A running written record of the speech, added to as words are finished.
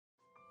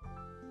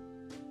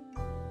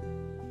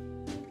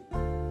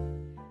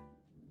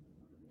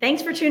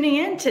Thanks for tuning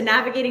in to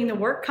Navigating the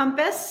Work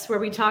Compass, where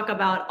we talk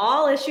about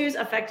all issues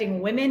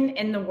affecting women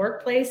in the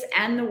workplace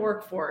and the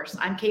workforce.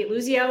 I'm Kate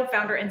Luzio,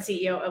 founder and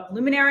CEO of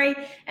Luminary,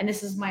 and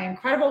this is my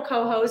incredible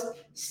co-host,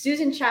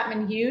 Susan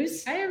Chapman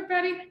Hughes. Hi,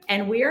 everybody.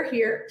 And we are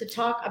here to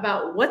talk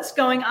about what's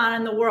going on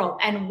in the world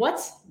and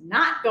what's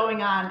not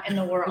going on in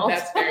the world.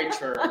 That's very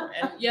true.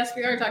 And yes,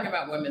 we are talking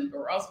about women,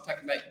 but we're also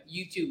talking about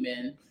you two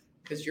men,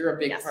 because you're a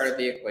big part of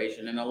the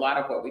equation. And a lot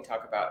of what we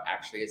talk about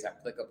actually is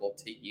applicable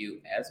to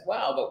you as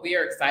well. But we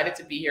are excited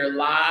to be here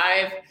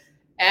live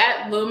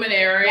at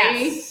Luminary.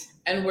 Yes.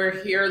 And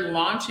we're here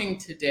launching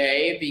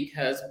today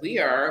because we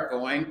are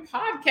going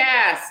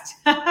podcast.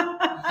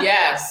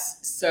 Yes.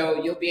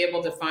 So you'll be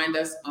able to find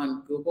us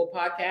on Google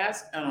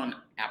Podcast and on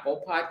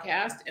Apple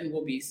Podcast. And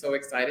we'll be so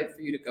excited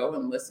for you to go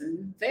and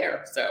listen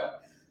there. So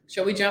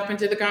shall we jump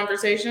into the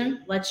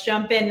conversation? Let's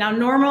jump in. Now,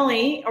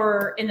 normally,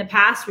 or in the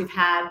past, we've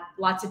had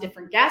lots of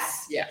different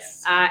guests.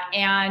 Yes.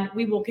 And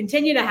we will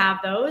continue to have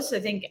those.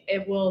 I think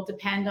it will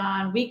depend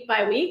on week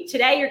by week.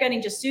 Today, you're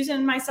getting just Susan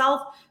and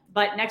myself,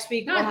 but next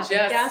week we'll have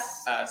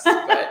guests. Us,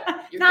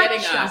 but you're not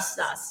getting just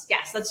us.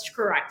 Yes, that's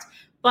correct.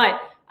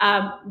 But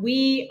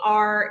we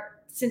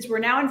are, since we're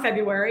now in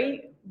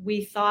February,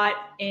 we thought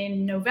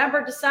in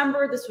November,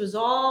 December, this was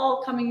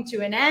all coming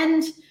to an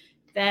end.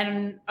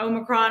 Then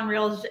Omicron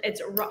reared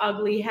its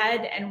ugly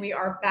head and we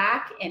are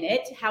back in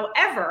it.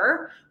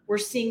 However, we're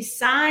seeing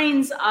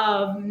signs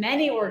of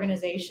many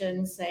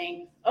organizations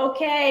saying,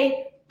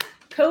 okay,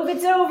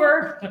 COVID's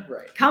over.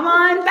 Right. Come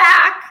on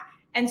back.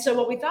 And so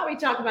what we thought we'd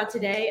talk about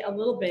today a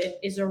little bit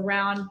is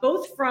around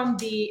both from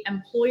the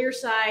employer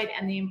side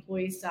and the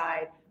employee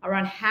side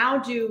around how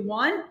do,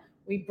 one,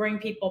 we bring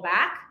people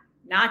back,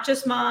 not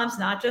just moms,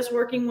 not just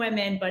working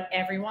women, but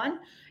everyone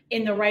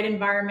in the right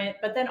environment,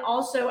 but then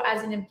also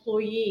as an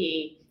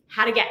employee,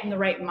 how to get in the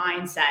right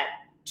mindset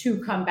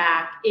to come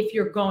back if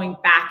you're going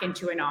back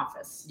into an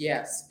office.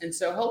 Yes. And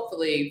so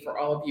hopefully for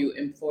all of you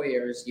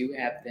employers, you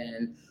have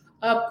been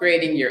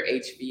upgrading your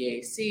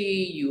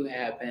HVAC. You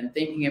have been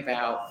thinking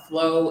about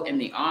flow in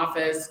the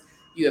office.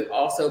 You have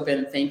also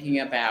been thinking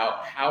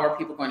about how are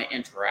people going to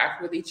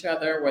interact with each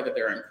other, whether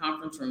they're in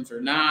conference rooms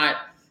or not.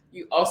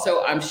 You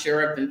also, I'm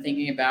sure, have been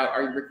thinking about,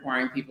 are you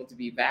requiring people to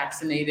be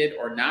vaccinated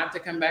or not to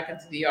come back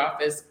into the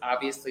office?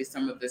 Obviously,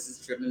 some of this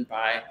is driven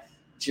by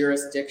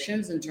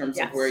jurisdictions in terms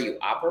of where you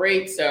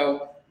operate.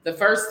 So the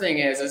first thing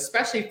is,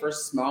 especially for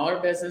smaller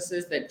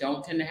businesses that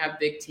don't tend to have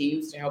big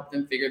teams to help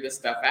them figure this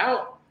stuff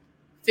out,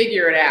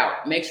 figure it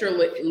out. Make sure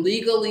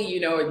legally you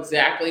know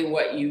exactly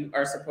what you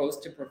are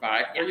supposed to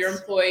provide for your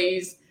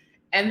employees,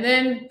 and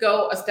then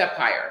go a step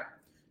higher.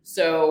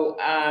 So,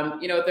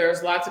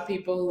 there's lots of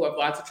people who have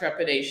lots of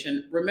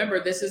trepidation. Remember,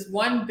 this is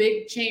one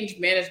big change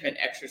management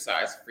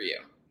exercise for you.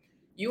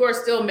 You are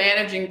still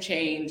managing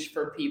change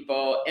for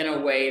people in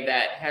a way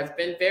that has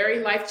been very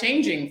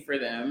life-changing for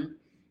them.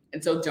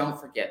 And so don't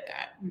forget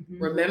that.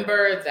 Mm-hmm.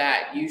 Remember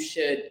that you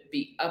should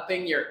be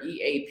upping your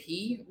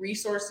EAP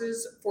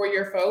resources for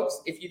your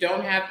folks. If you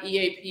don't have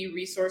EAP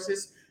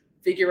resources,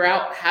 figure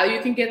out how you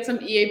can get some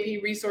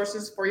EAP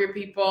resources for your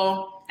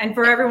people. And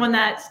for everyone,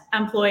 that's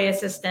employee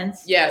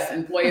assistance. Yes,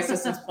 employee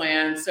assistance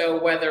plan.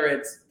 So whether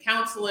it's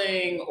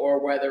counseling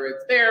or whether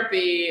it's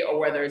therapy or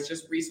whether it's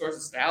just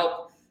resources to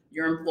help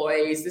your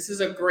employees, this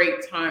is a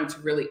great time to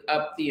really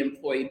up the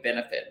employee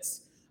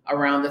benefits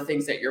around the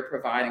things that you're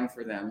providing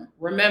for them.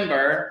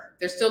 Remember,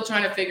 they're still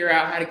trying to figure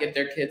out how to get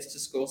their kids to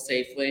school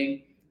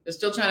safely. They're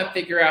still trying to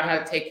figure out how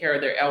to take care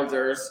of their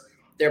elders,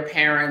 their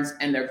parents,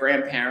 and their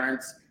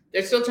grandparents.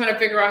 They're still trying to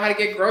figure out how to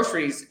get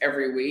groceries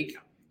every week.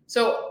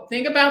 So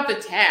think about the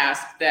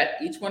task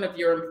that each one of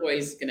your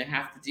employees is going to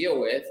have to deal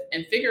with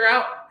and figure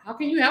out how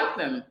can you help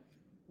them?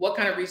 What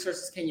kind of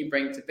resources can you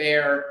bring to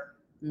bear?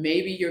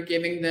 Maybe you're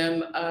giving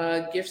them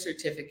a gift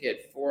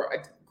certificate for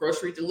a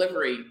grocery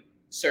delivery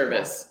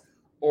service,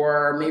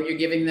 or maybe you're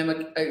giving them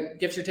a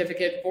gift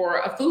certificate for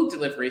a food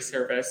delivery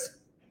service.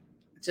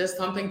 Just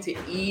something to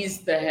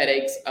ease the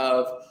headaches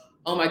of,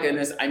 oh my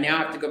goodness, I now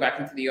have to go back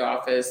into the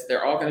office.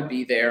 They're all going to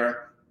be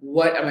there.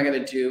 What am I going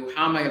to do?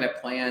 How am I going to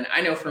plan?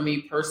 I know for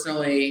me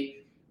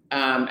personally,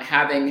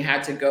 having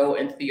had to go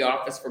into the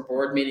office for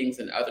board meetings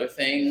and other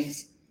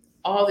things,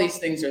 all these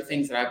things are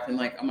things that I've been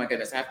like, oh my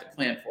goodness, I have to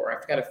plan for.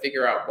 I've got to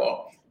figure out,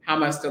 well, how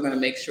am I still going to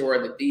make sure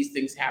that these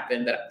things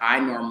happen that I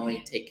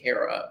normally take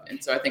care of?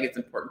 And so I think it's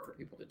important for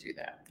people to do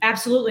that.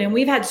 Absolutely. And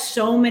we've had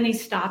so many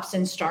stops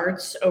and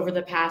starts over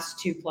the past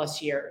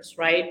 2+ years,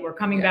 right? We're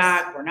coming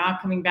back. We're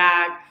not coming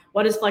back.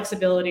 What does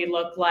flexibility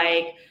look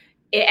like?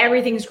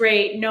 Everything's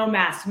great. No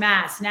masks.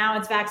 Now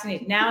it's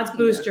vaccinated. Now it's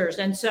boosters.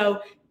 And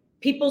so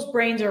people's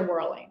brains are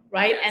whirling,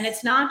 right? Yes. And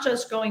it's not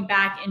just going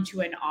back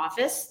into an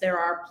office. There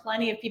are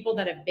plenty of people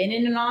that have been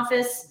in an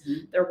office.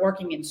 Mm-hmm. They're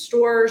working in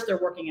stores. They're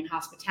working in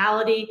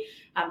hospitality.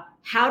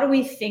 How do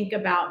we think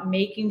about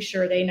making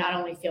sure they not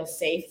only feel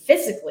safe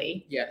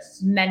physically,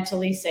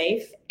 mentally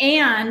safe,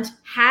 and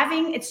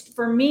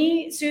for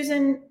me,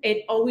 Susan,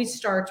 it always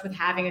starts with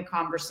having a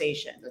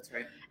conversation. That's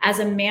right. As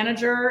a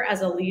manager,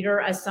 as a leader,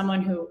 as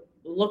someone who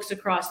looks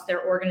across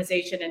their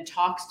organization and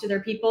talks to their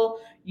people,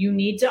 you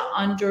need to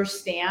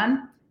understand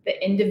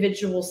the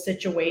individual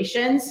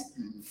situations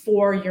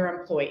for your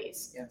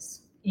employees.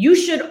 Yes. You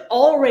should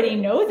already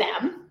know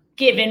them,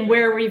 given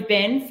where we've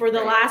been for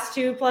the last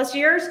 2+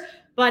 years.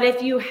 But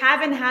if you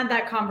haven't had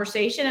that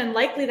conversation, and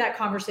likely that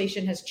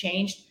conversation has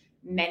changed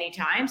many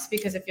times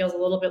because it feels a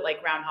little bit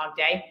like Groundhog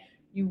Day,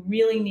 you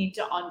really need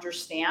to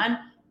understand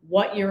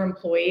what your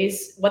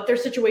employees, what their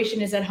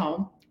situation is at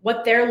home,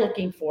 what they're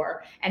looking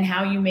for, and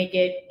how you make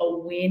it a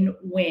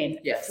win-win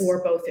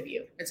for both of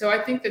you. And so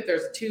I think that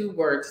there's two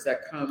words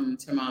that come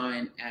to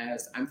mind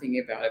as I'm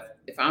thinking about it.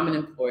 If I'm an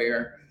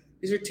employer,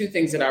 these are two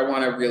things that I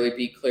want to really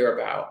be clear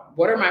about.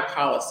 What are my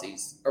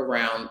policies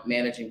around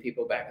managing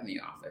people back in the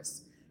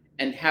office?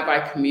 And have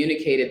I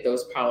communicated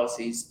those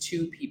policies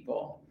to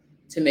people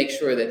to make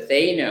sure that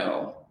they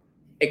know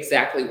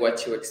exactly what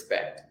to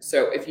expect?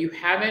 So if you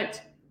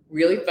haven't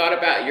really thought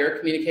about your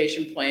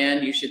communication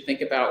plan, you should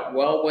think about,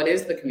 well, what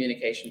is the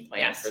communication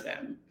plan for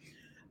them?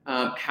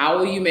 How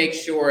will you make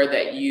sure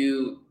that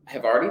you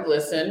have already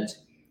listened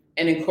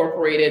and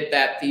incorporated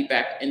that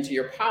feedback into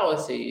your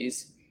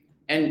policies?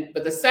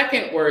 But the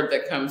second word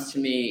that comes to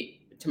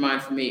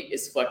mind for me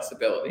is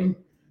flexibility,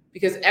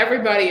 because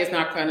everybody is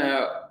not going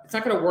to, it's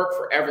not going to work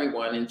for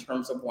everyone in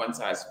terms of one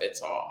size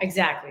fits all.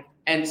 Exactly.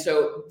 And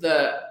so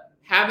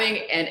having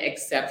an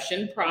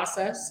exception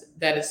process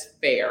that is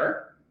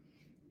fair,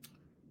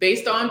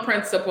 based on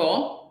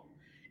principle,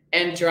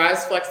 and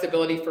drives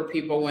flexibility for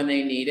people when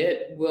they need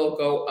it, will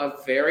go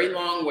a very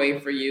long way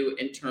for you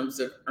in terms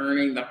of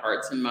earning the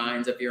hearts and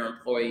minds of your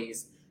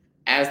employees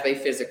as they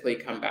physically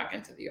come back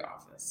into the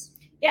office.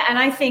 Yeah, and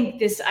I think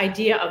this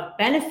idea of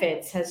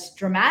benefits has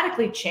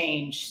dramatically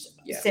changed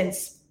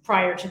since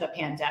prior to the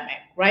pandemic,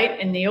 right?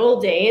 In the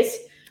old days,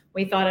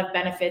 we thought of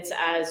benefits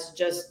as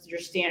just your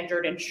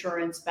standard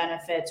insurance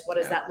benefits. What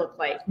does that look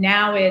like?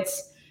 Now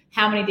it's,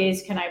 how many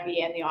days can I be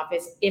in the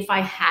office? If I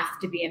have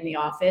to be in the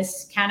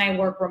office, can I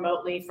work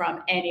remotely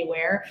from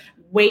anywhere?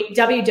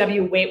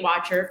 WW Weight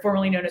Watcher,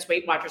 formerly known as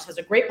Weight Watchers, has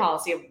a great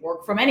policy of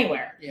work from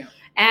anywhere. Yeah.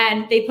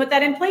 And they put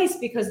that in place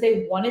because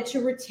they wanted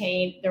to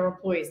retain their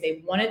employees.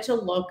 They wanted to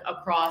look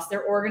across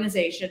their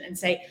organization and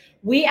say,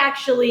 we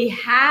actually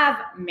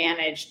have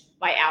managed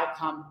by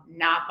outcome,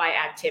 not by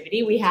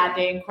activity. We had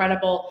the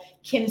incredible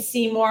Kim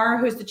Seymour,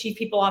 who's the chief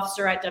people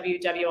officer at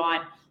WW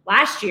on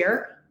last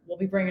year. We'll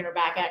be bringing her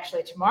back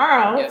actually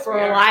tomorrow for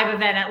a live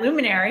event at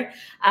Luminary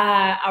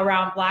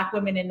around Black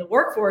women in the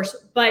workforce.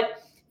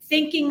 But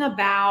thinking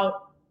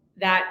about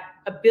that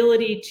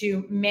ability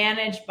to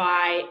manage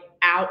by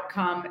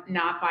outcome,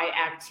 not by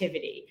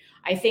activity.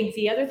 I think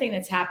the other thing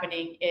that's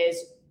happening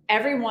is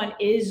everyone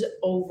is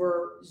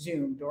over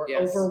Zoomed or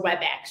over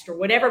WebEx or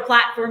whatever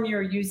platform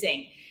you're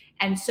using.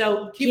 And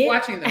so keep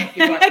watching them.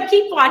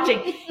 Keep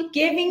watching.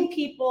 Giving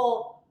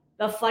people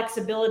the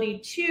flexibility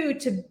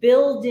to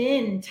build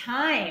in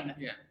time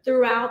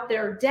throughout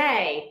their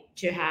day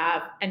to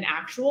have an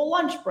actual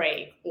lunch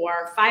break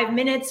or 5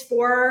 minutes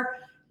for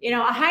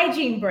a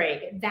hygiene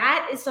break.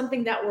 That is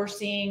something that we're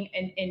seeing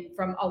in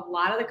from a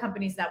lot of the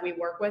companies that we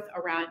work with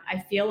around. I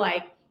feel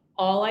like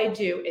all I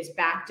do is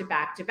back to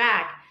back to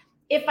back.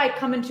 If I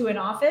come into an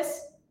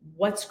office,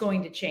 what's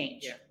going to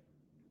change? Yeah,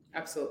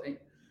 absolutely.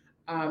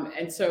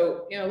 And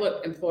so,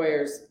 look,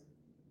 employers,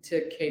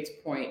 to Kate's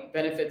point,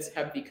 benefits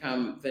have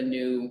become the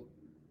new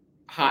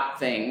hot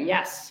thing.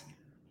 Yes.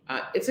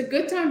 It's a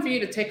good time for you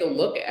to take a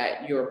look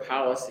at your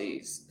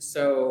policies.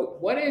 So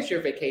what is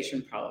your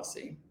vacation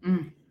policy?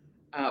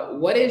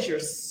 What is your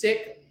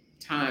sick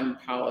time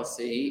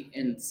policy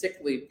and sick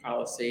leave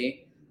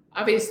policy?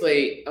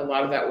 Obviously, a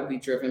lot of that will be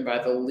driven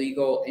by the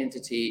legal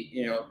entity,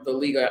 the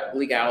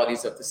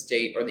legalities of the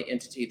state or the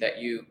entity that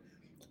you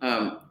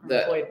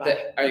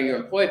are you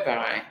employed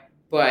by.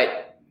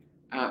 But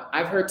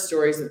I've heard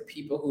stories of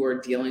people who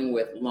are dealing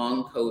with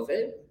long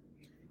COVID,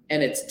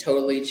 and it's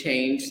totally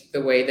changed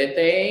the way that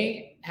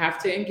they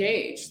have to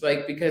engage,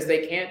 because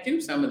they can't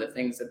do some of the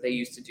things that they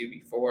used to do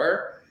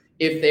before.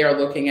 If they are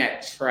looking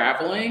at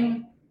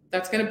traveling,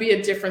 that's going to be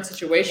a different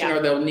situation,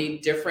 or they'll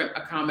need different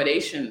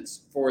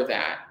accommodations for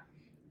that.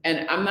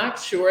 And I'm not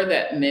sure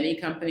that many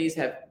companies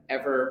have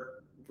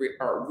ever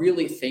are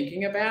really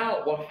thinking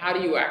about, well, how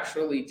do you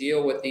actually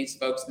deal with these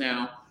folks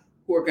now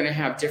who are going to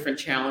have different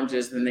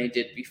challenges than they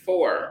did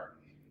before?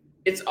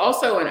 It's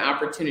also an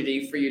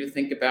opportunity for you to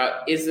think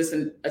about, is this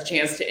a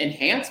chance to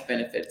enhance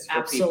benefits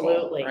for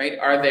people, right?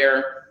 Are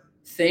there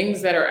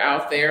things that are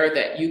out there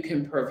that you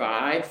can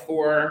provide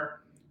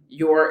for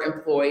your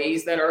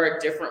employees that are a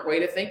different way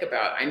to think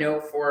about? I know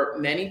for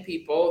many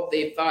people,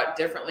 they've thought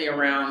differently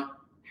around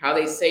how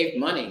they save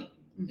money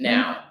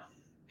now,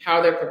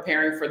 how they're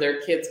preparing for their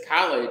kids'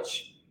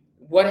 college,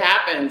 what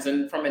happens,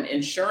 and from an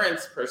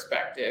insurance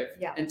perspective.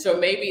 And so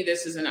maybe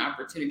this is an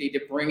opportunity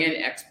to bring in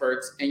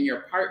experts and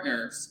your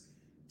partners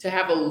to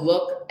have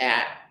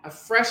a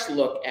fresh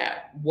look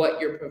at what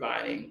you're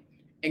providing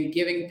and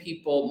giving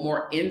people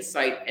more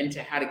insight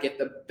into how to get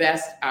the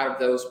best out of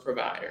those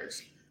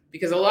providers.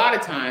 Because a lot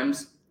of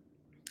times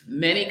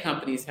Many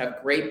companies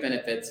have great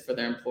benefits for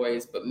their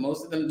employees, but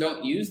most of them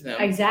don't use them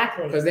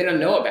Exactly. because they don't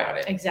know about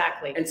it.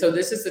 Exactly. And so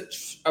this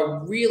is a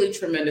really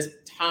tremendous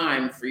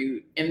time for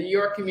you in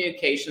your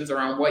communications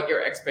around what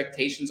your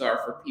expectations are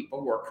for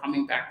people who are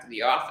coming back to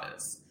the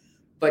office.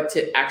 But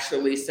to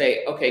actually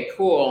say, okay,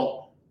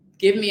 cool,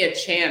 give me a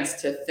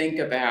chance to think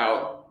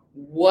about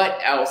what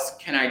else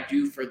can I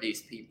do for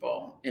these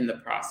people in the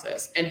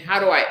process? And how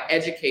do I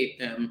educate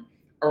them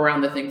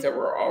around the things that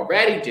we're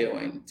already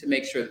doing to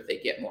make sure that they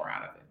get more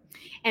out of it?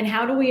 And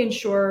how do we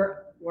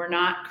ensure we're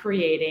not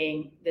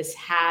creating this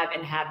have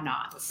and have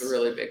nots? That's a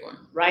really big one.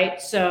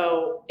 Right?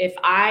 So if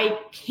I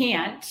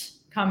can't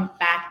come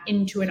back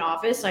into an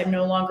office, I'm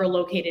no longer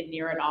located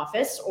near an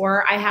office,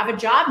 or I have a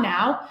job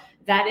now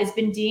that has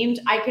been deemed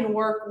I can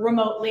work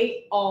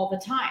remotely all the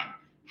time.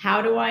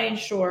 How do I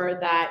ensure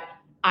that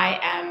I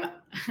am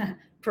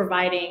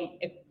providing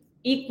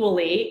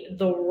equally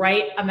the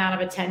right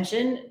amount of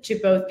attention to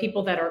both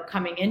people that are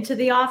coming into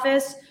the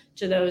office,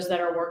 to those that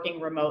are working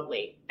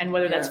remotely, and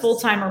whether that's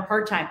full-time or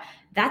part-time?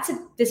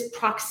 This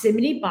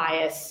proximity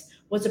bias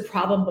was a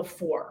problem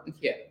before,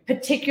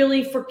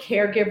 particularly for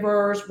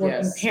caregivers,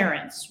 working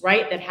parents,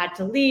 right? That had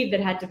to leave,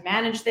 that had to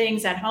manage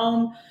things at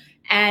home.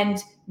 And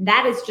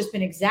that has just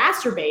been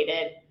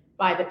exacerbated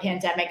by the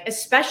pandemic,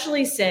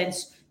 especially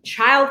since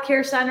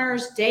childcare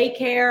centers,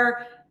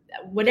 daycare,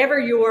 however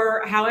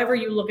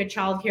you look at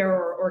childcare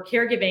or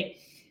caregiving,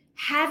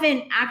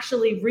 haven't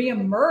actually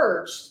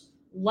reemerged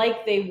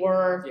like they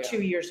were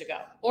 2 years ago.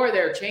 Or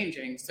they're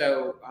changing.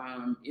 So,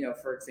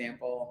 for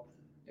example,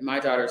 in my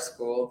daughter's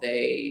school,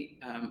 they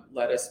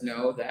let us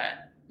know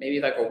that maybe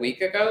like a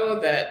week ago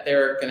that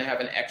they're going to have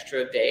an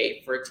extra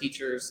day for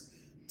teachers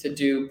to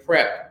do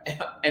prep.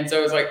 And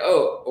so it's like,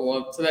 oh,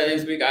 well, so that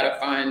means we got to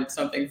find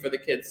something for the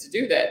kids to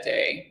do that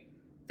day.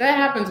 That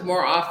happens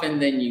more often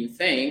than you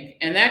think.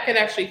 And that could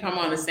actually come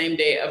on the same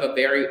day of a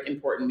very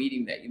important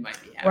meeting that you might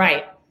be having.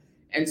 Right.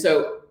 And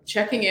so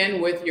checking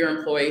in with your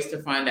employees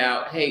to find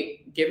out,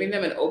 hey, giving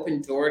them an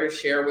open door to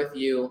share with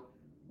you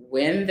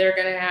when they're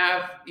going to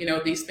have,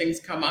 these things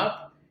come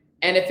up.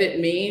 And if it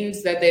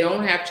means that they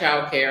don't have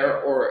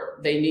childcare or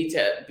they need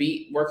to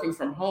be working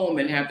from home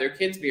and have their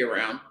kids be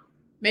around,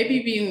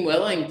 maybe being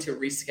willing to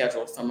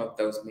reschedule some of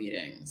those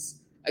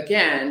meetings.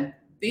 Again,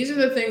 these are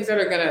the things that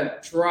are going to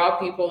draw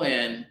people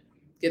in,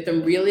 get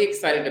them really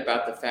excited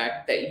about the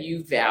fact that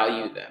you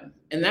value them.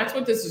 And that's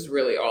what this is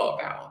really all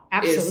about.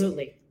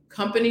 Absolutely.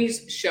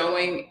 Companies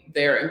showing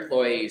their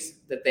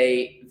employees that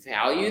they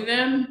value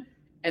them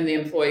and the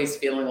employees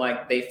feeling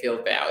like they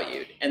feel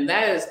valued. And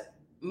that is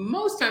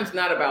most times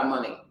not about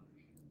money.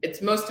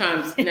 It's most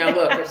times, now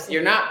look, if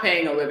you're not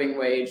paying a living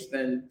wage,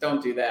 then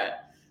don't do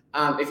that.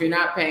 If you're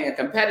not paying a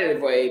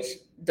competitive wage,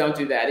 don't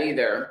do that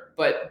either.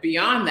 But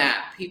beyond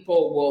that,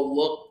 people will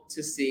look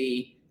to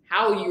see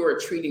how you are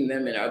treating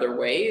them in other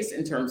ways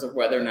in terms of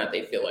whether or not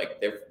they feel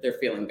like they're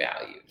feeling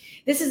valued.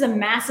 This is a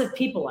massive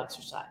people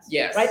exercise.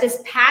 Yes. Right?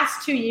 This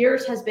past 2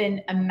 years has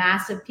been a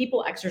massive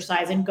people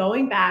exercise. And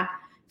going back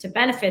to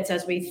benefits,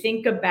 as we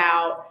think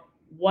about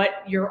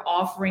what you're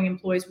offering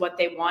employees, what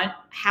they want,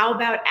 how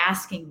about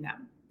asking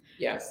them?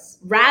 Yes.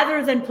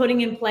 Rather than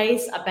putting in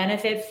place a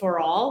benefit for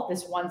all,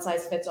 this one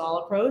size fits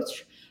all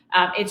approach,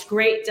 it's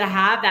great to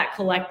have that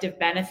collective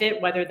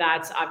benefit, whether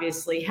that's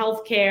obviously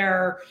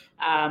healthcare,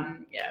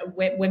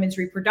 women's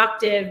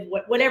reproductive,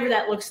 whatever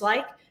that looks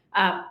like.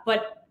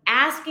 But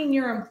asking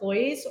your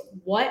employees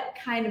what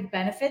kind of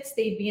benefits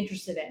they'd be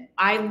interested in.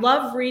 I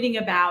love reading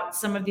about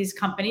some of these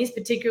companies,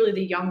 particularly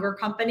the younger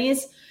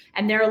companies,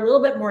 and they're a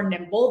little bit more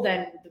nimble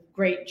than the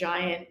great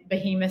giant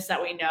behemoths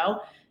that we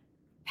know.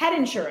 Pet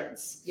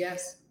insurance.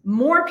 Yes.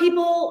 More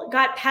people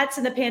got pets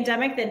in the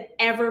pandemic than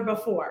ever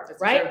before,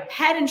 That's right? true.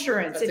 Pet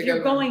insurance. That's if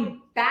you're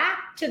going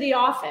back to the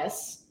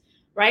office,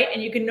 right,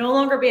 and you can no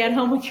longer be at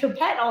home with your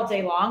pet all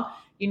day long,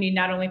 you need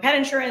not only pet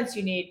insurance,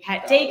 you need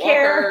pet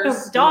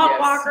daycare, dog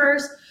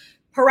walkers,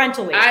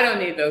 parental leave. I don't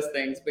need those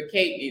things, but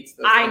Kate needs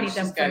those I things. need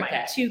them She's for got a my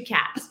cat. 2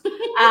 cats.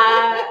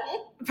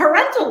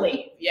 Parental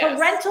leave. Yes.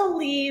 Parental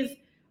leave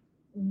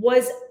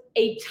was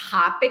a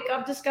topic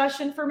of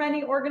discussion for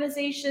many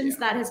organizations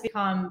that has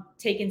become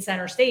taken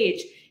center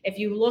stage. If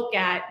you look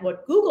at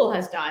what Google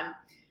has done,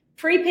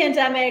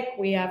 pre-pandemic,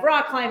 we have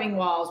rock climbing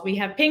walls, we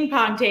have ping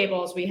pong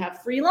tables, we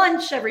have free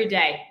lunch every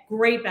day.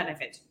 Great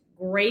benefits,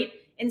 great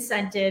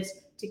incentives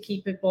to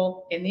keep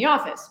people in the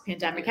office.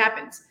 Pandemic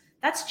happens.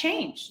 That's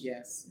changed.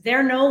 Yes.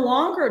 They're no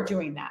longer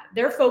doing that.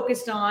 They're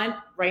focused on,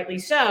 rightly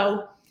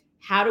so,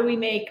 how do we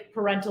make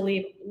parental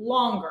leave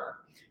longer?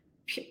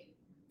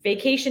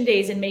 Vacation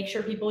days and make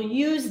sure people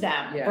use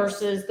them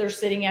versus they're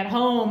sitting at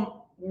home,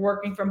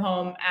 working from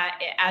home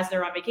as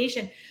they're on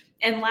vacation.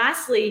 And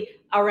lastly,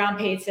 around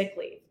paid sick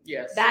leave.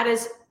 Yes. That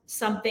is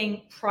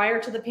something prior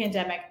to the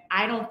pandemic,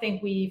 I don't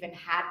think we even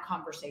had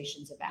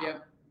conversations about. Yeah.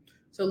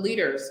 So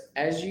leaders,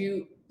 as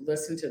you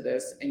listen to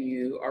this and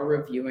you are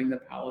reviewing the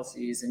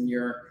policies and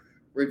you're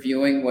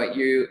reviewing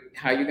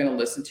how you're going to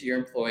listen to your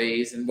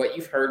employees and what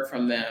you've heard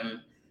from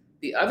them,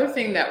 the other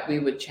thing that we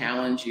would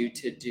challenge you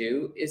to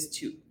do is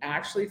to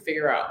actually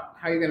figure out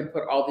how you're going to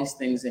put all these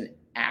things in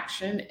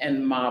action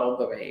and model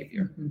the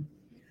behavior. Mhm.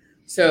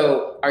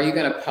 So are you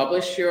going to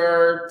publish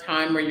your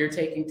time where you're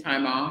taking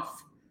time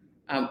off?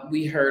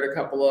 We heard a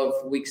couple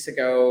of weeks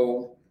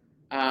ago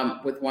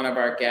with one of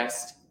our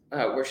guests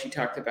where she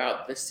talked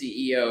about the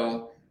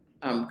CEO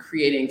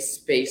creating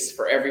space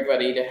for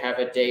everybody to have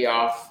a day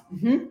off.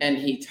 Mhm. And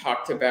he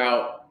talked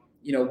about,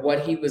 what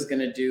he was going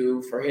to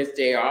do for his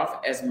day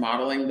off as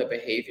modeling the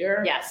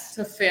behavior. Yes.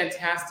 It's a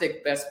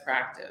fantastic best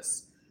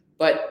practice.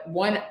 But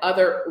one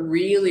other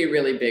really,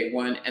 really big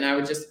one, and I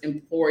would just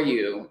implore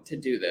you to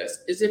do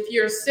this, is if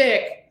you're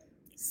sick,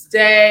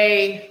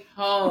 stay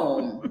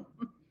home.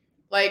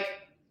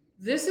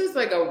 This is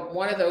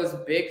one of those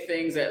big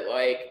things that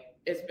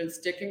it's been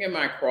sticking in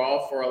my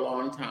craw for a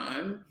long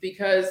time,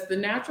 because the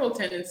natural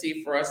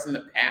tendency for us in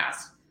the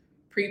past,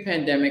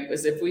 pre-pandemic,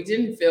 was if we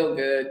didn't feel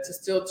good to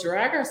still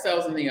drag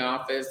ourselves in the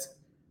office,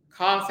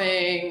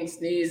 coughing,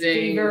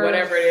 sneezing, Fevers.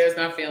 whatever it is,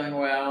 not feeling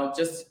well,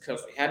 just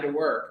because we had to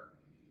work.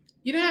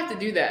 You don't have to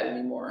do that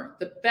anymore.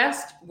 The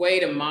best way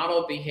to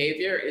model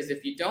behavior is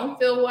if you don't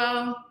feel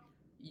well,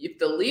 if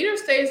the leader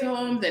stays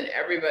home, then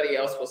everybody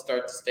else will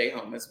start to stay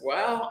home as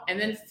well. And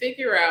then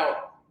figure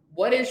out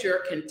what is your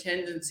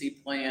contingency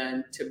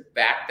plan to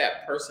back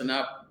that person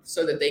up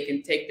so that they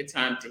can take the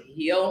time to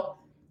heal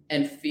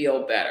and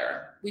feel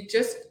better. We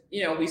just,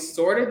 we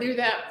sort of do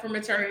that for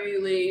maternity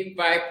leave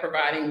by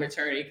providing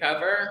maternity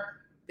cover,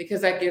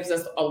 because that gives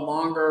us a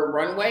longer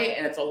runway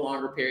and it's a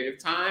longer period of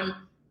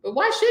time. But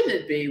why shouldn't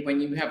it be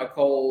when you have a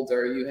cold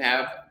or you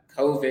have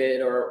COVID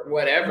or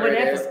whatever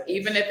it is,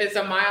 even if it's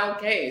a mild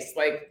case?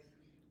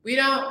 We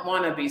don't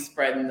want to be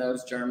spreading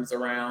those germs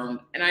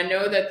around. And I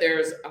know that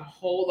there's a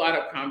whole lot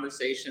of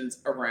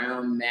conversations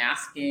around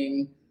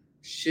masking.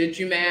 Should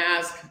you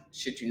mask?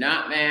 Should you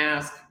not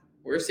mask?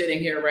 We're sitting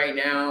here right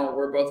now.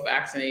 We're both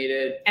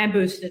vaccinated. And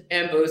boosted.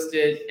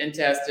 And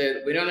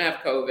tested. We don't have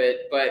COVID.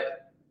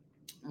 But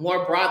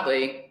more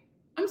broadly,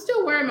 I'm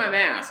still wearing my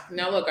mask.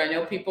 Now, look, I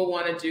know people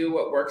want to do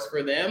what works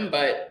for them,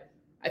 but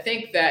I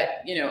think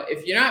that,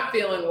 if you're not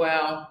feeling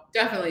well,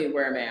 definitely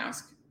wear a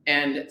mask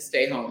and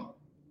stay home.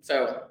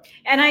 So,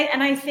 and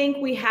I think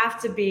we have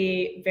to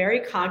be very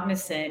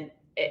cognizant,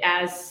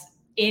 as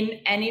in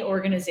any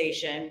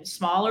organization,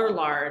 small or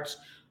large,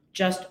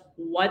 just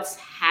what's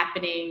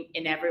happening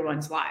in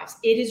everyone's lives.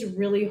 It is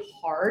really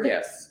hard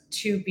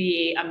to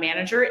be a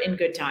manager in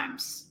good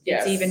times.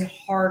 Yes. It's even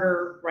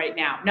harder right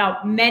now.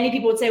 Now, many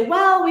people would say,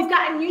 well, we've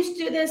gotten used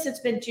to this.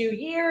 It's been 2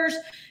 years.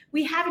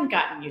 We haven't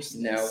gotten used to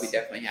this. No, we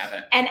definitely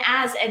haven't. And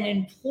as an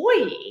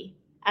employee,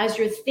 as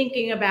you're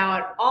thinking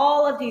about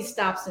all of these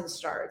stops and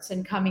starts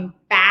and coming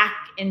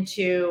back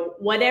into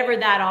whatever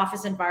that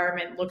office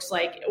environment looks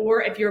like,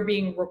 or if you're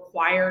being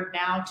required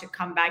now to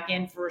come back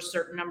in for a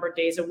certain number of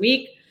days a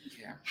week,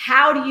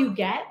 how do you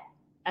get,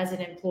 as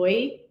an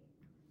employee,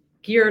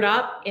 geared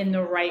up in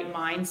the right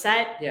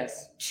mindset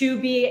to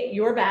be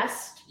your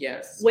best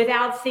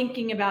without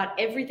thinking about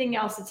everything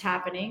else that's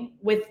happening,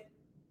 with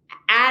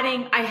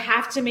adding, I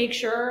have to make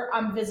sure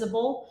I'm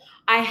visible.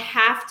 I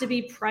have to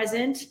be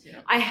present.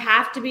 I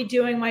have to be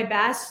doing my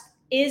best.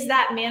 Is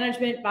that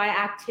management by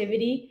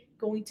activity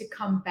going to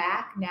come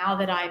back now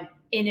that I'm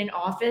in an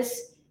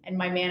office and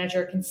my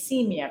manager can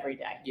see me every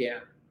day? Yeah.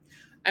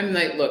 I'm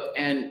look,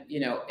 and,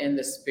 in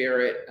the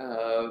spirit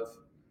of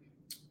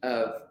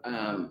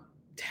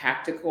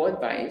tactical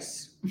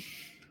advice,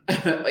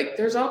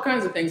 there's all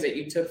kinds of things that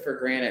you took for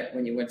granted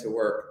when you went to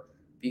work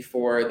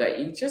before that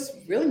you just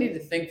really need to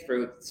think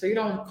through so you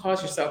don't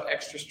cause yourself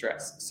extra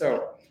stress.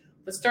 So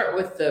let's start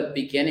with the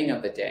beginning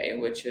of the day,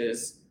 which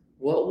is,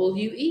 what will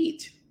you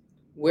eat?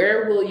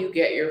 Where will you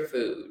get your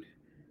food?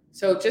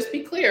 So just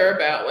be clear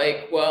about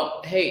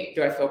hey,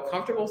 do I feel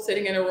comfortable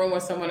sitting in a room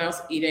with someone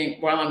else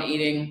eating while I'm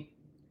eating?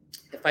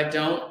 If I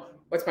don't,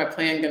 what's my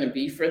plan going to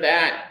be for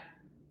that?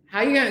 How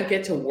are you going to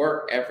get to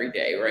work every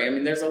day, right? I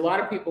mean, there's a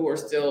lot of people who are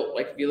still,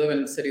 if you live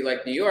in a city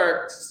like New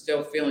York,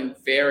 still feeling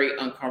very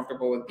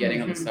uncomfortable with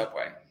getting on the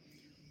subway.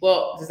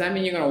 Well, does that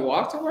mean you're going to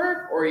walk to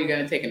work, or are you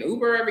going to take an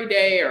Uber every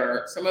day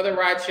or some other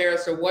ride share?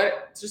 So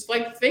just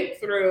think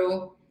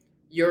through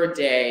your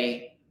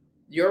day,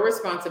 your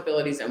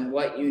responsibilities, and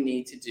what you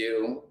need to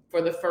do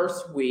for the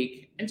first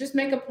week, and just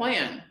make a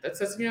plan that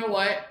says, you know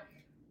what?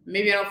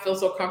 Maybe I don't feel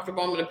so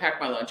comfortable. I'm going to pack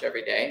my lunch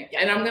every day.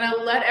 And I'm going to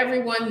let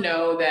everyone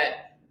know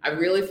that I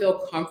really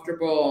feel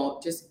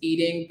comfortable just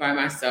eating by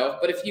myself.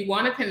 But if you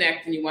want to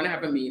connect and you want to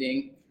have a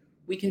meeting,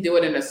 we can do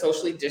it in a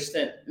socially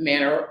distant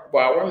manner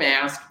while we're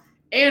masked,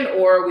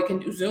 or we can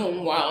do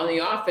Zoom while in the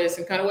office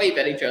and kind of wave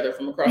at each other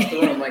from across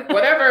the room.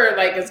 Whatever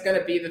is going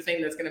to be the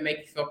thing that's going to make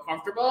you feel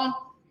comfortable.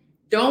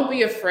 Don't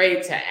be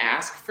afraid to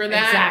ask for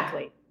that.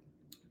 Exactly.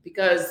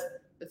 Because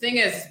the thing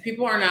is,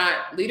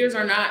 leaders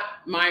are not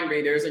mind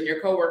readers, and your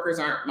coworkers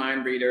aren't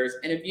mind readers.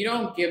 And if you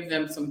don't give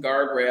them some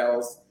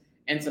guardrails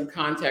and some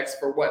context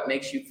for what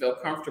makes you feel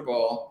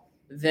comfortable,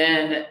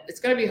 then it's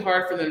going to be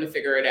hard for them to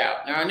figure it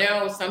out. Now, I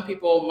know some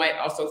people might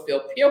also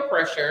feel peer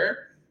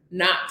pressure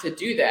not to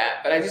do that,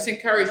 but I just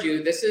encourage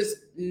you, this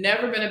has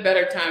never been a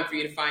better time for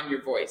you to find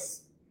your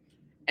voice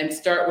and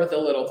start with the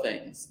little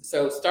things.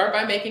 So start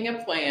by making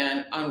a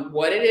plan on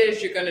what it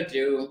is you're going to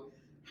do,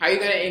 how you're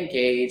going to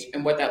engage,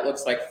 and what that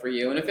looks like for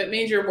you. And if it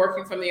means you're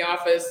working from the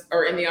office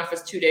or in the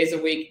office 2 days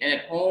a week and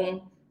at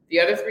home the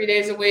other 3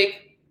 days a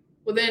week,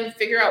 well, then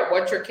figure out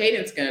what your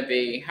cadence is going to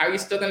be. How are you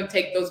still going to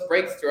take those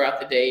breaks throughout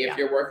the day if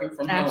you're working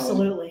from home?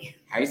 Absolutely.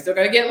 How are you still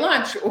going to get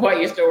lunch while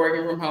you're still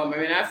working from home? I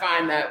mean, I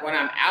find that when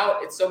I'm out,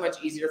 it's so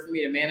much easier for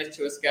me to manage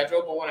to a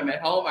schedule. But when I'm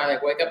at home, I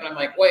like wake up and I'm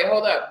like, wait,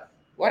 hold up.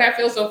 Why do I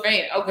feel so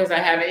faint? Oh, because I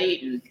haven't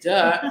eaten.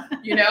 Duh.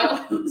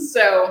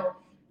 So,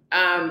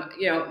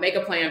 make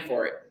a plan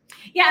for it.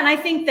 Yeah. And I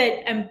think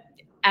that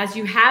as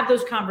you have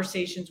those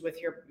conversations with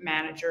your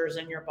managers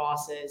and your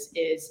bosses,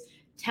 is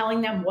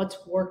telling them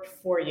what's worked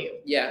for you.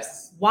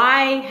 Yes.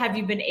 Why have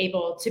you been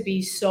able to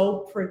be so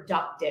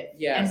productive and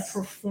Yes.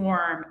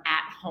 perform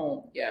at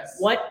home? Yes.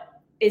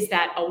 What is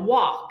that? A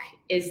walk?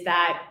 Is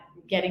that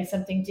getting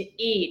something to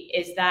eat?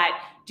 Is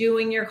that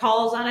doing your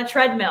calls on a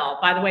treadmill?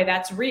 By the way,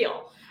 that's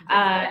real.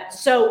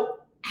 So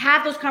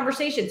have those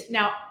conversations.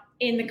 Now,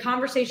 in the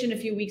conversation a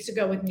few weeks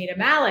ago with Nita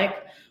Malik,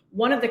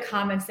 one of the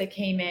comments that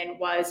came in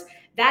was,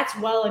 that's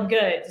well and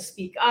good to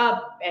speak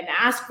up and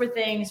ask for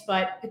things,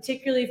 but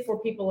particularly for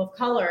people of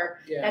color,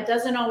 that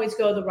doesn't always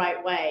go the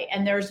right way.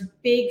 And there's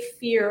big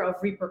fear of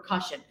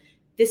repercussion.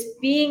 This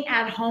being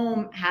at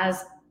home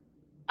has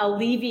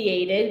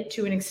alleviated,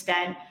 to an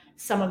extent,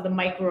 some of the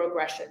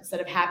microaggressions that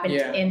have happened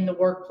in the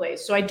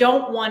workplace. So I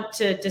don't want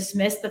to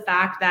dismiss the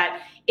fact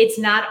that it's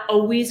not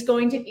always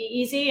going to be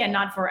easy, and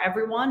not for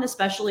everyone,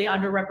 especially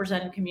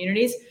underrepresented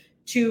communities,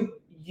 to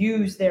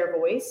use their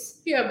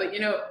voice. Yeah, but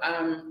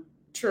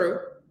true,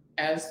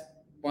 as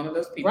one of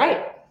those people.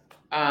 Right.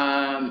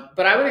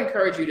 But I would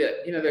encourage you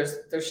to,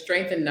 there's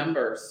strength in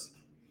numbers.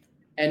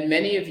 And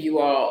many of you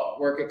all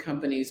work at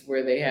companies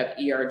where they have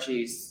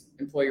ERGs,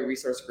 employee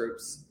resource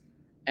groups.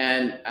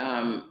 And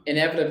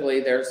inevitably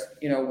there's,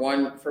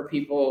 one for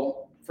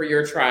people, for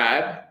your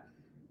tribe.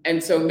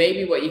 And so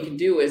maybe what you can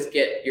do is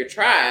get your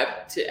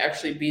tribe to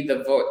actually be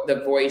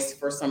the voice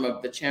for some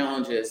of the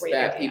challenges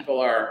that people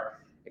are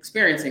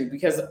experiencing,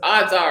 because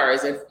odds are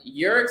is if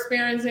you're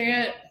experiencing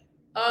it,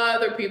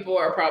 other people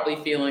are probably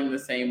feeling the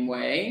same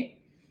way.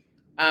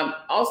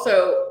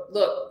 Also,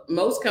 look,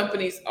 most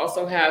companies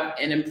also have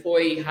an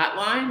employee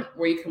hotline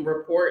where you can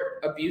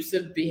report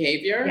abusive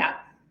behavior. Yeah.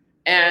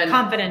 And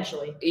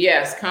confidentially.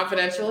 Yes,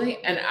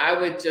 confidentially. And I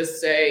would just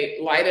say,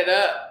 light it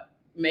up,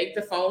 make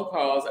the phone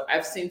calls.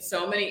 I've seen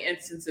so many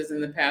instances in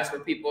the past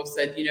where people have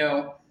said,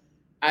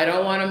 I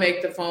don't want to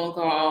make the phone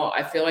call.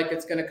 I feel like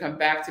it's going to come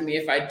back to me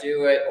if I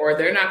do it, or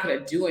they're not going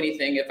to do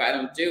anything if I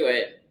don't do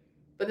it.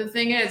 But the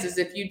thing is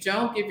if you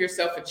don't give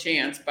yourself a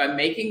chance by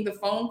making the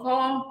phone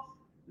call,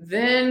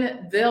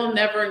 then they'll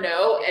never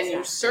know. And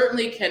you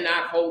certainly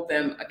cannot hold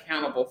them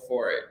accountable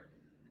for it.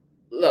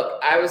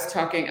 Look, I was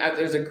talking,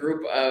 there's a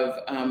group of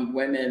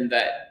women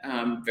that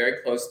I'm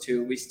very close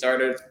to. We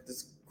started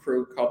this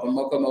crew called the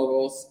Mocha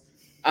Moguls.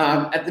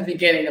 At the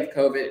beginning of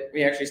COVID,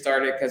 we actually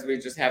started because we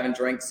were just having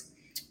drinks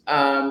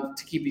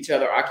to keep each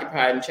other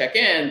occupied and check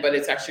in. But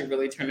it's actually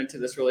really turned into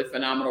this really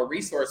phenomenal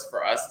resource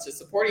for us to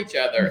support each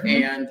other.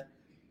 Mm-hmm. And,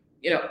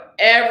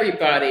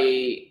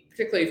 everybody,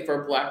 particularly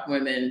for Black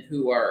women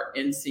who are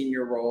in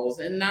senior roles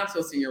and not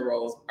so senior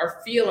roles,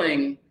 are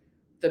feeling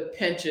the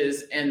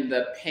pinches and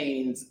the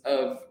pains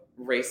of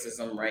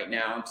racism right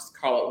now. Just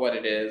call it what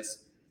it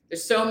is.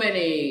 There's so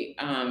many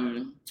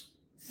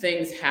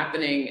things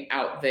happening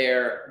out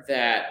there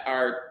that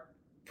are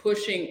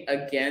pushing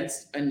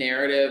against a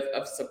narrative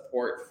of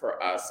support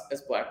for us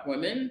as Black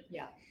women.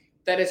 Yeah.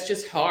 That it's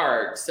just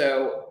hard.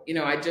 So,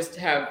 I just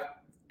have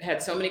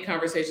had so many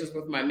conversations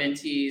with my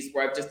mentees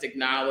where I've just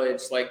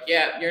acknowledged, like,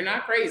 yeah, you're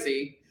not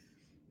crazy.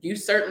 You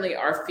certainly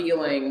are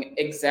feeling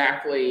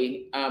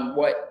exactly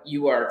what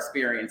you are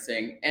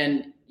experiencing,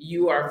 and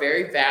you are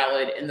very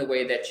valid in the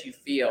way that you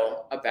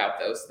feel about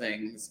those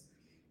things.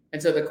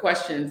 And so the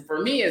question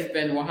for me has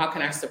been, well, how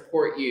can I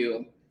support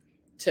you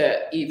to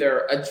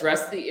either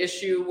address the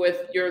issue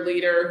with your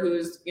leader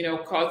who's,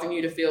 causing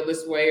you to feel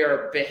this way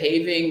or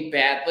behaving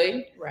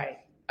badly? Right.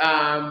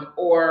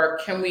 Or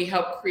can we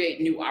help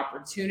create new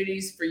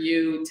opportunities for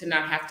you to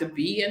not have to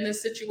be in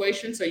this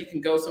situation, so you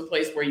can go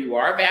someplace where you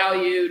are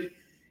valued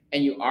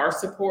and you are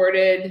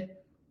supported?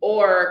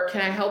 Or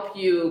can I help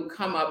you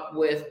come up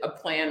with a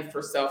plan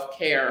for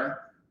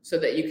self-care so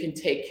that you can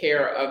take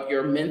care of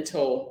your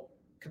mental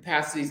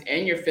capacities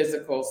and your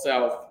physical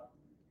self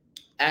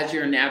as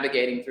you're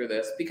navigating through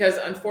this? Because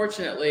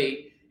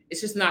unfortunately,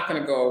 it's just not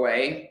going to go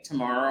away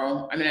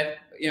tomorrow. I mean,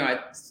 I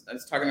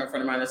was talking to a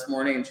friend of mine this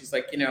morning, and she's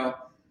like,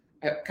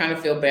 I kind of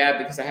feel bad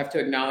because I have to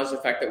acknowledge the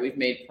fact that we've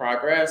made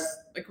progress.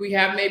 Like, we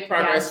have made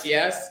progress,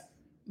 yes,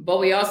 but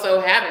we also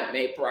haven't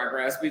made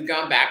progress. We've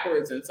gone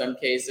backwards in some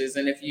cases.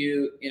 And if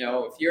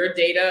if you're a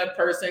data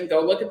person,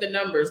 go look at the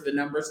numbers. The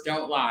numbers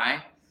don't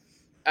lie.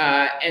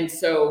 And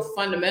so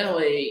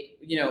fundamentally,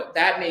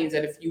 that means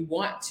that if you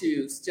want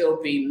to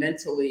still be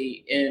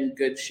mentally in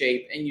good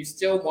shape and you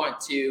still want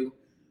to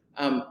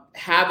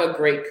have a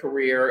great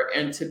career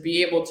and to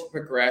be able to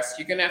progress,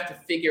 you're going to have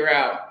to figure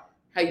out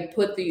how you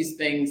put these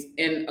things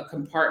in a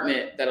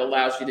compartment that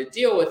allows you to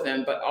deal with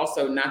them, but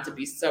also not to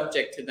be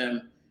subject to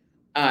them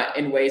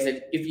in ways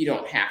that if you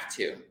don't have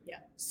to. Yeah.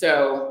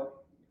 So,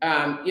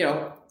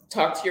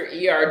 talk to your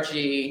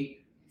ERG,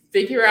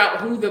 figure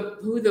out who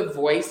the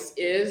voice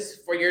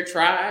is for your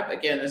tribe.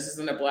 Again, this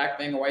isn't a black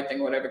thing, a white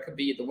thing, whatever. It could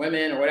be the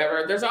women or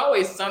whatever. There's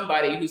always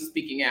somebody who's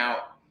speaking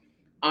out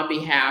on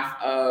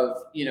behalf of,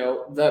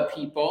 the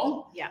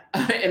people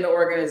in the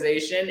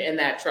organization, in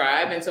that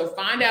tribe. And so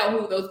find out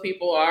who those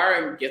people are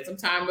and get some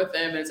time with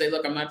them and say,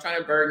 look, I'm not trying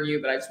to burden you,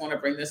 but I just want to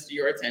bring this to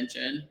your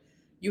attention.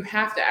 You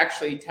have to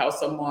actually tell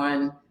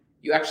someone.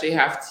 You actually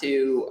have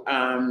to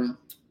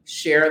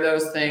share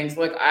those things.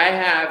 Look, I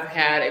have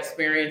had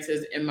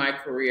experiences in my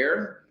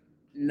career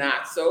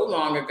not so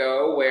long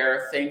ago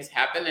where things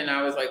happen and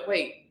I was like,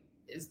 wait,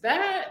 is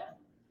that...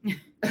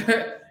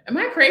 Am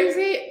I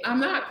crazy? I'm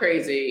not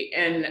crazy.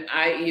 And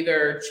I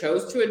either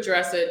chose to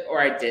address it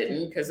or I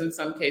didn't, because in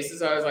some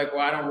cases I was like,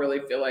 well, I don't really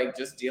feel like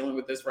just dealing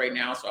with this right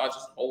now, so I'll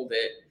just hold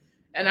it.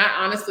 And I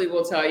honestly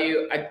will tell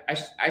you,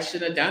 I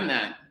shouldn't have done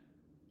that.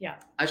 Yeah.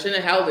 I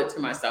shouldn't have held it to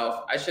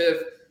myself. I should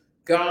have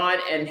gone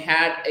and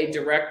had a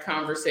direct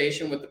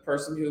conversation with the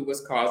person who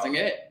was causing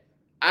it.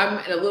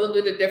 I'm in a little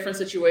bit of a different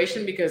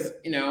situation because,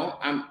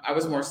 I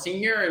was more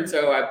senior. And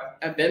so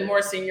I've been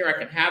more senior. I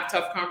can have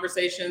tough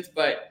conversations,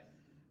 but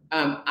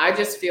I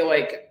just feel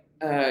like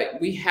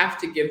we have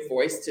to give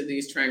voice to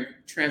these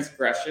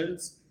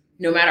transgressions,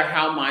 no matter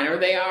how minor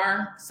they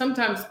are.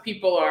 Sometimes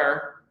people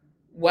are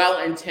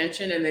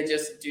well-intentioned and they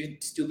just do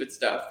stupid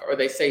stuff or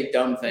they say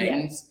dumb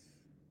things. Yeah.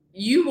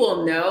 You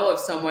will know if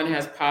someone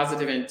has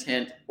positive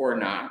intent or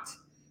not.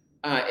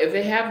 If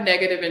they have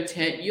negative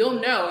intent, you'll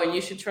know, and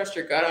you should trust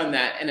your gut on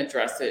that and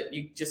address it.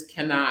 You just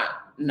cannot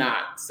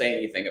not say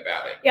anything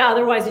about it. Yeah,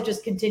 otherwise it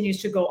just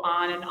continues to go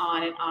on and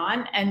on and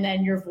on, and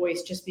then your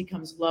voice just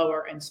becomes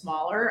lower and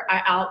smaller.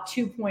 I'll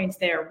 2 points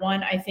there.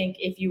 One, I think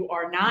if you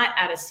are not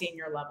at a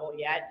senior level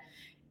yet,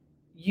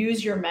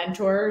 use your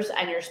mentors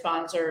and your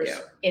sponsors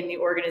in the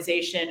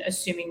organization,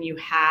 assuming you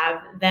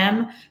have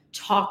them.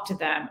 Talk to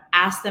them,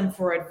 ask them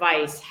for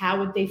advice. How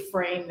would they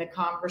frame the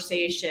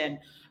conversation?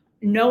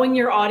 Knowing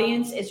your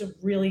audience is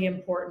really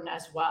important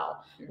as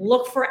well.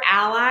 Look for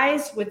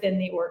allies within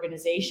the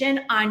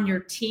organization, on your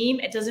team.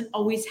 It doesn't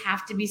always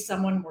have to be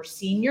someone more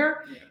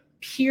senior.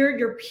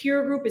 Your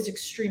peer group is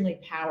extremely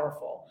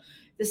powerful.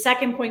 The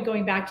second point,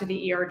 going back to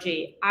the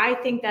ERG, I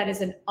think that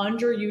is an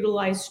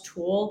underutilized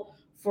tool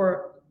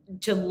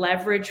to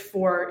leverage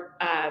for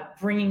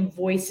bringing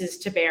voices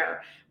to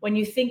bear. When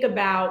you think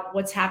about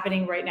what's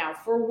happening right now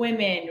for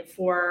women,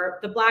 for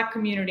the Black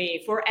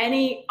community, for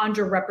any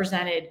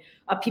underrepresented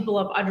people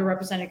of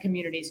underrepresented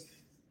communities,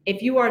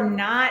 if you are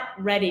not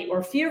ready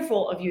or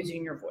fearful of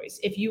using your voice,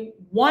 if you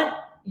want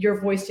your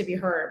voice to be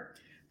heard,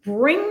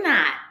 bring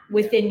that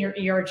within your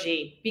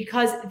ERG,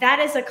 because that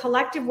is a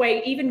collective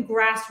way, even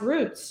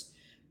grassroots,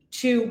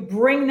 to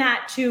bring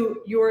that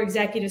to your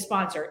executive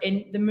sponsor.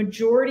 In the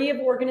majority of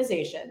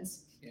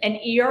organizations, an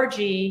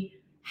ERG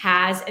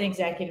has an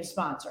executive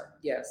sponsor.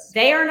 Yes.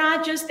 They are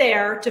not just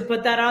there to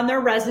put that on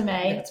their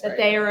resume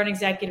they are an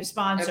executive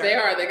sponsor. If they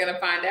are, they're going to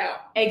find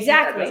out.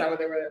 Exactly. That's not what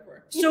they were there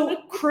for.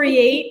 So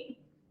create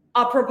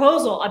a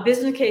proposal, a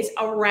business case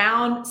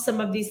around some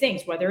of these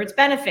things, whether it's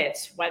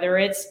benefits, whether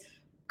it's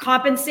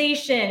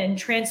compensation and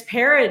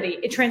transparency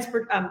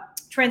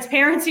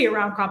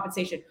around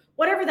compensation,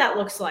 whatever that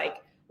looks like.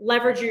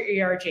 Leverage your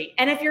ERG.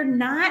 And if you're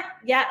not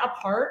yet a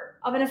part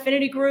of an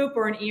affinity group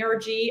or an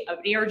ERG or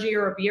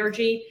a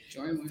BRG,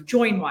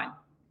 join one.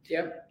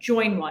 Yep.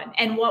 Join one.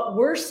 And what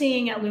we're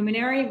seeing at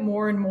Luminary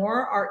more and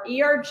more are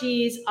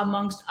ERGs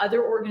amongst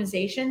other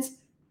organizations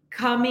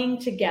coming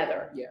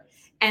together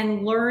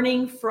and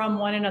learning from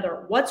one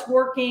another. What's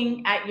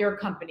working at your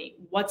company?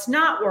 What's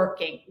not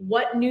working?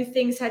 What new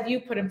things have you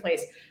put in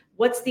place?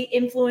 What's the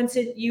influence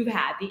that you've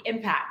had, the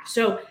impact?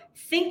 So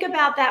think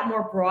about that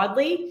more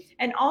broadly,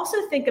 and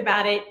also think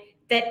about it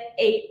that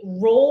a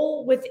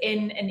role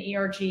within an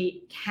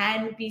ERG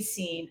can be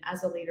seen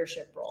as a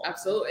leadership role.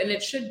 Absolutely. And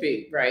it should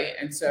be, right?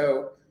 And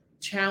so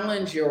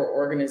challenge your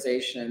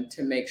organization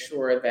to make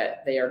sure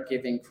that they are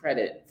giving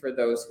credit for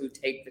those who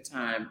take the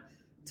time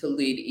to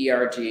lead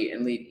ERG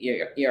and lead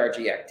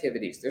ERG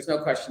activities. There's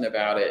no question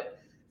about it.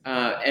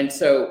 And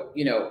so,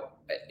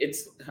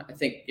 I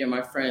think,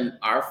 our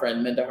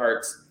friend Minda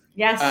Harts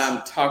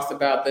talks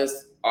about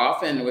this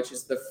often, which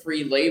is the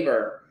free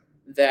labor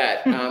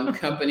that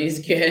companies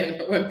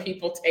get when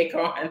people take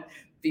on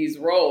these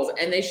roles.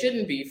 And they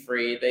shouldn't be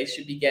free. They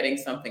should be getting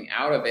something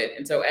out of it.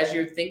 And so as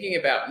you're thinking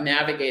about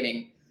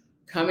navigating,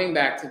 coming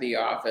back to the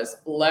office,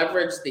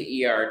 leverage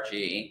the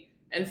ERG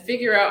and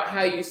figure out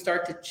how you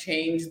start to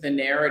change the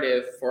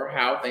narrative for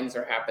how things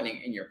are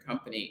happening in your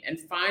company and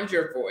find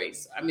your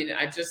voice. I mean,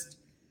 I just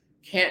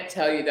can't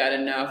tell you that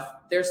enough.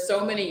 There's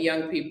so many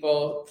young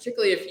people,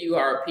 particularly if you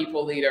are a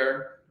people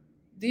leader,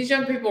 these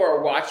young people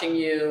are watching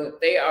you.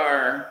 They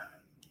are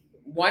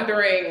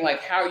wondering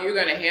how you're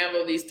going to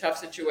handle these tough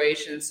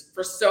situations.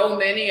 For so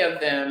many of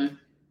them,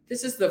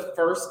 this is the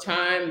first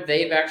time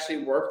they've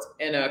actually worked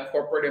in a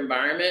corporate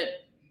environment.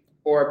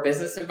 or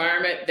business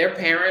environment, their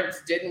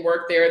parents didn't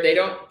work there. They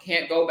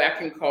can't go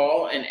back and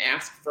call and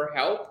ask for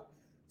help.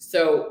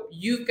 So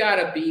you've got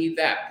to be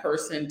that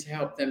person to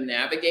help them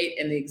navigate.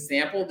 And the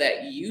example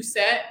that you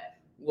set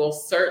will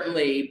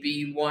certainly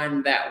be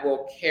one that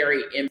will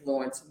carry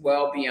influence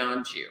well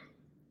beyond you.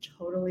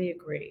 Totally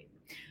agree.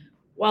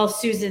 Well,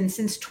 Susan,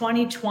 since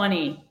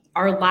 2020,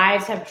 our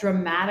lives have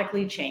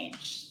dramatically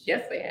changed.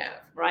 Yes, they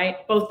have.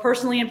 Right? Both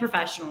personally and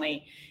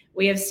professionally.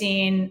 We have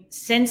seen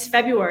since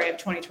February of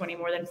 2020,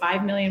 more than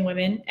 5 million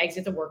women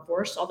exit the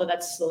workforce, although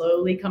that's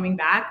slowly coming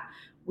back.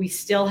 We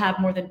still have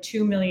more than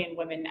 2 million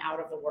women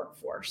out of the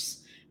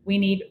workforce. We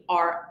need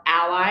our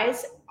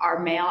allies, our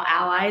male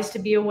allies, to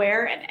be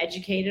aware and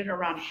educated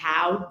around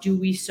how do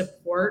we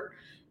support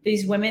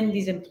these women,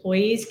 these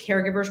employees,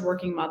 caregivers,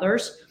 working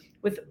mothers.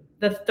 With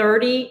the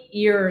 30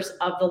 years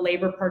of the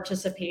labor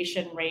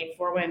participation rate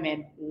for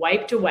women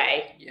wiped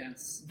away,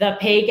 yes, the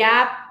pay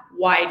gap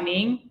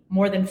widening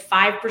more than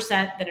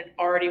 5% than it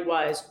already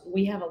was,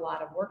 we have a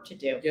lot of work to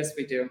do. Yes,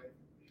 we do.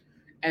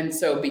 And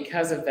so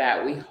because of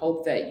that, we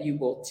hope that you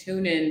will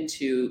tune in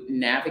to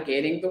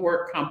Navigating the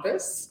Work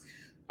Compass,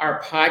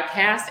 our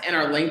podcast and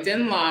our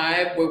LinkedIn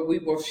Live, where we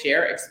will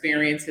share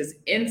experiences,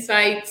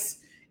 insights,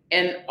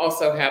 and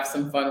also have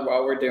some fun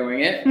while we're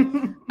doing it.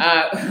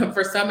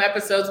 For some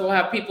episodes, we'll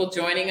have people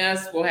joining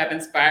us. We'll have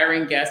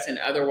inspiring guests, and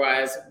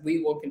otherwise,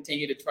 we will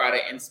continue to try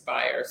to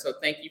inspire. So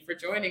thank you for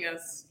joining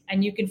us.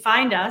 And you can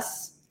find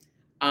us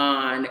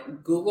on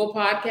Google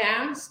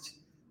Podcast,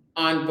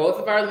 on both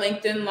of our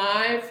LinkedIn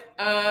Live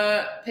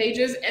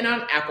pages, and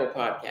on Apple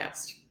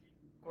Podcast.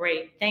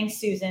 Great. Thanks,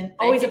 Susan.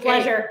 Always a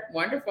pleasure. Kate.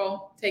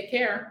 Wonderful. Take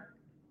care.